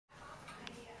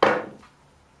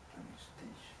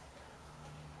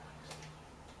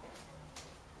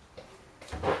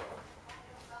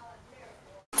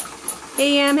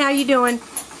Hey, Em, how you doing? Who's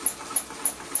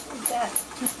that?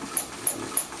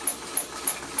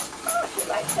 Oh, she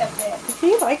likes that bed.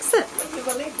 She likes it. Would you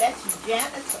believe that's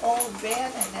Janet's old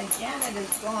bed, and Janet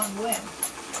is gone when?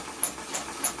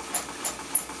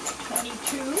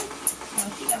 22? No,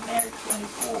 she got married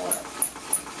 24.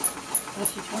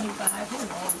 Was she 25? Who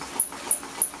knows?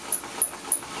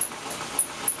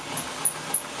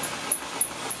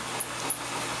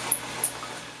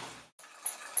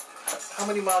 How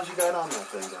many miles you got on that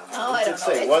thing down there? Oh, I don't know.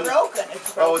 Say? It's broken.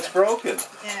 It's broken. Oh, it's broken.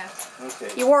 Yeah.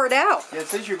 Okay. You wore it out. Yeah, it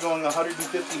says you're going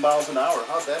 150 miles an hour.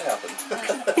 How'd that happen?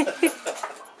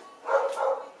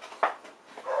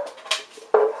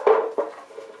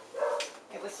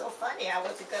 It was so funny. I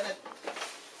wasn't gonna,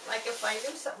 like, if I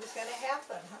knew something was gonna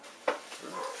happen, huh?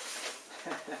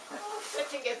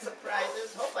 But you get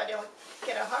surprises. Hope I don't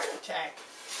get a heart attack.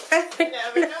 You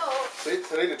never know. See,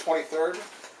 today the 23rd?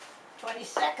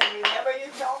 22nd, remember you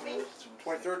told me?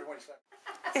 23rd or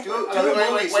 22nd? Do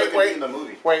a movie so wait, in the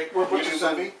movie. Wait, we'll put this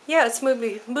movie? Yeah, it's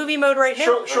movie mode right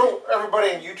now. Show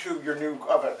everybody on YouTube your new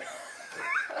oven.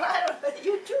 I don't know.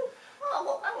 You too? Oh,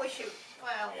 well, I wish you.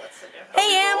 Well, what's the difference?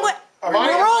 Hey, Em, what? Am We're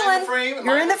I rolling. in the frame? Am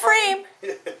You're I in the frame.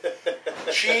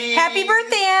 Cheese. Happy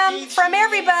birthday, Em, from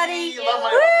everybody. Love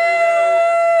my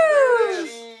Woo!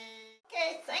 Cheese.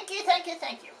 Okay, thank you, thank you,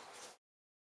 thank you.